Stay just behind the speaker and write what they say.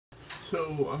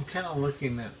So I'm kind of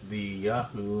looking at the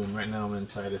Yahoo, and right now I'm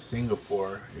inside of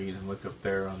Singapore. You can look up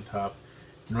there on top,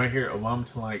 and right here, Obama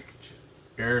to like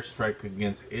airstrike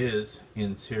against is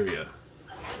in Syria.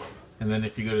 And then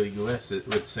if you go to the U.S., it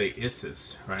would say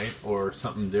ISIS, right, or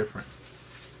something different.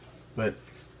 But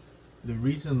the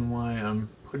reason why I'm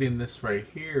putting this right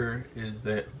here is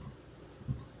that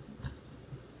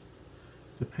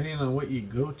depending on what you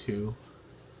go to,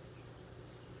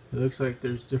 it looks like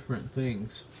there's different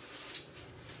things.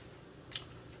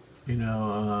 You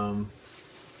know,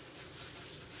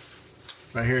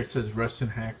 right here it says Russian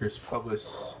hackers publish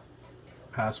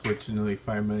passwords to nearly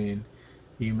 5 million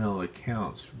email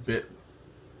accounts,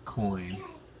 Bitcoin.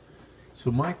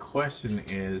 So my question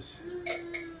is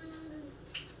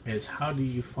how do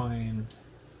you find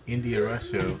India,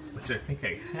 Russia, which I think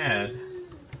I had.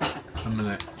 I'm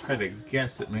gonna try to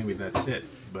guess that maybe that's it,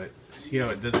 but see how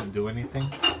it doesn't do anything?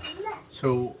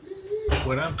 So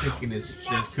what I'm thinking is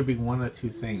there could be one of two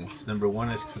things. Number one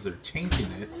is because they're changing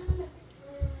it.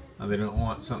 They don't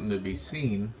want something to be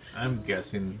seen. I'm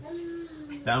guessing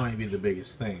that might be the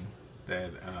biggest thing.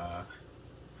 That,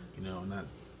 you know, not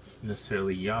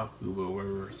necessarily Yahoo, but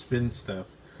whoever spins stuff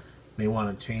may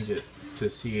want to change it to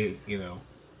see, you know,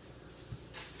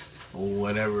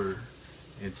 whatever,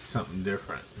 it's something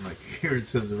different. Like here it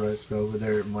says Russia, over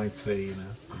there it might say, you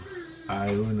know,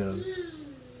 who knows.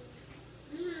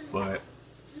 But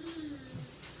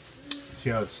see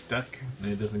how it's stuck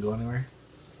and it doesn't go anywhere?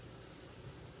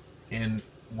 And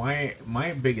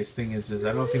my biggest thing is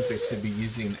I don't think they should be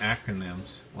using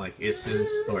acronyms like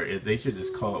ISIS, or they should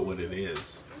just call it what it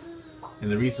is. And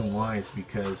the reason why is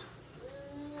because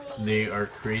they are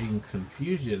creating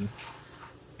confusion,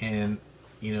 and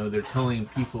you know, they're telling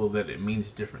people that it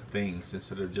means different things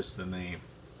instead of just the name.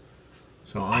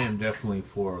 So I am definitely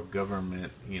for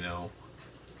government, you know,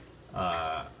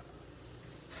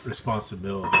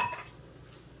 responsibility. I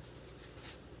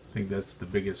think that's the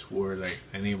biggest word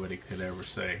anybody could ever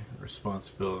say,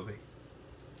 responsibility.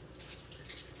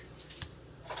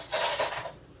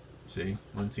 See,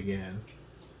 once again.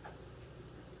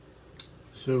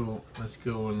 So let's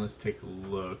go and let's take a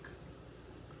look.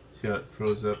 See how it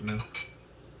froze up now?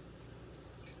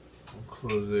 We'll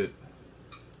close it.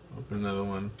 Open another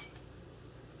one.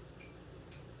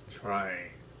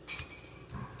 Try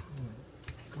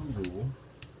Google.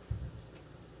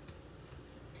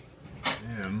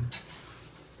 M.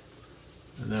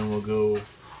 And then we'll go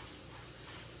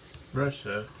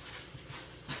Russia.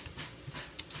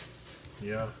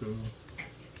 Yahoo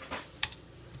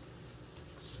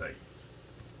site.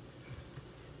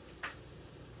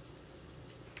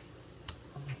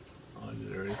 Oh,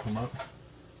 did it already come up?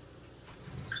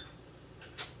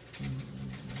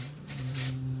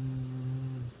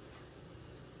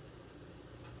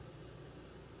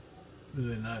 Do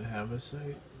they not have a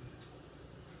site?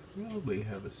 Probably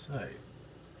have a site.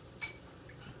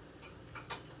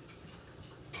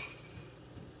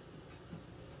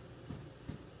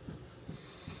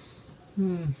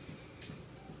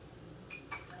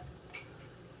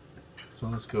 So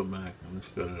let's go back and let's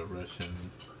go to the Russian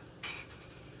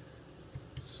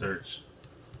search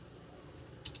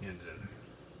engine.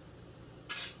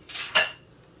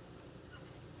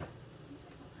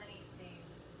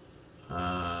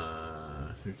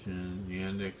 Search in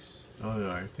Yandex. Oh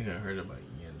yeah, I think I heard about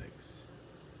Yandex.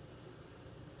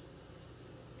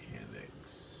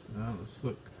 Yandex. Now let's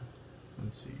look.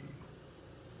 Let's see.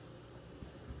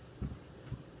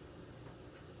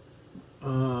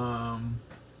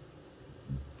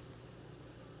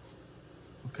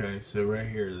 Okay, so right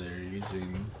here they're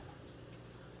using,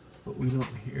 but we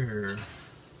don't hear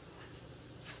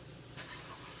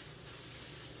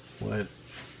what.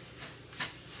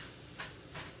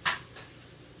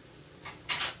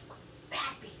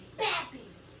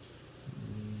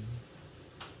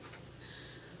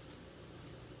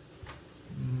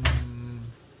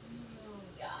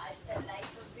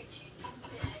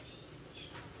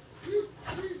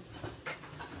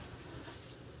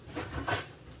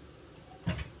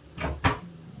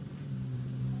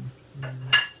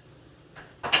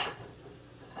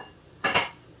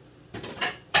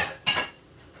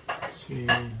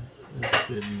 It's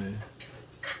been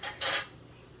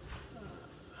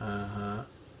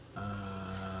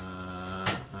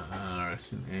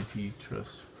Russian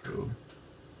antitrust probe.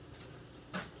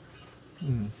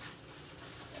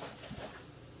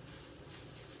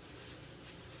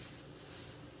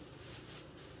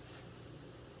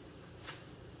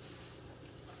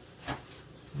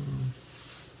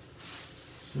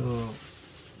 So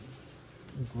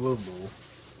global.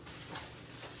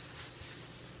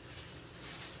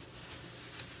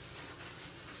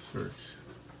 Search.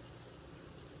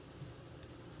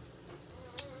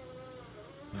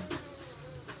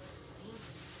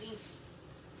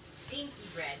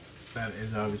 that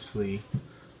is obviously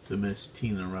the Miss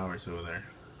Tina Roberts over there.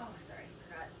 Oh, sorry,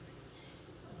 forgot.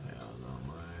 Wales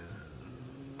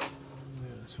online.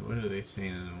 So what are they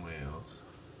saying in Wales?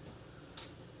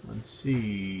 Let's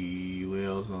see.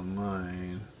 Wales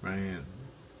online. Brian.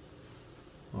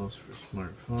 Wales for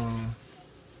smartphone.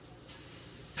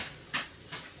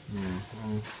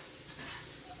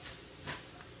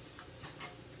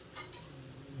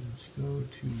 Let's go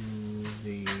to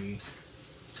the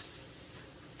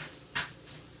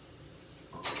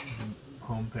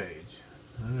home page.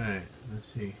 Alright, let's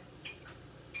see.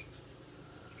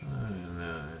 I don't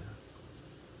know.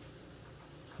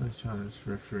 Let's try this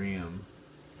referendum.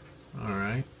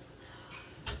 Alright.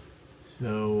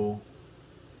 So,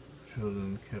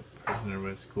 children kept prisoner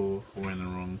by school for wearing the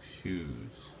wrong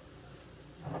shoes.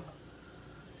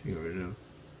 Get rid of,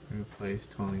 replace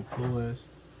Tony Pulis.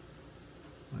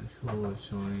 My school was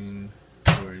showing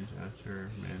George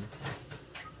after men.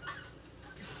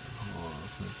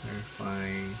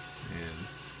 Sacrifice and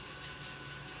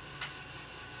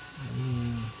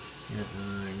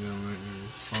government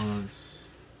response.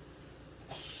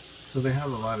 So they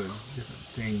have a lot of different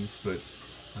things, but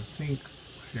I think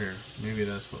here maybe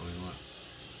that's what we want.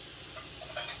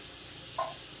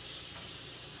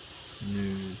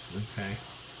 News, okay.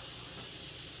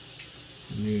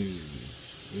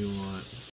 News. We want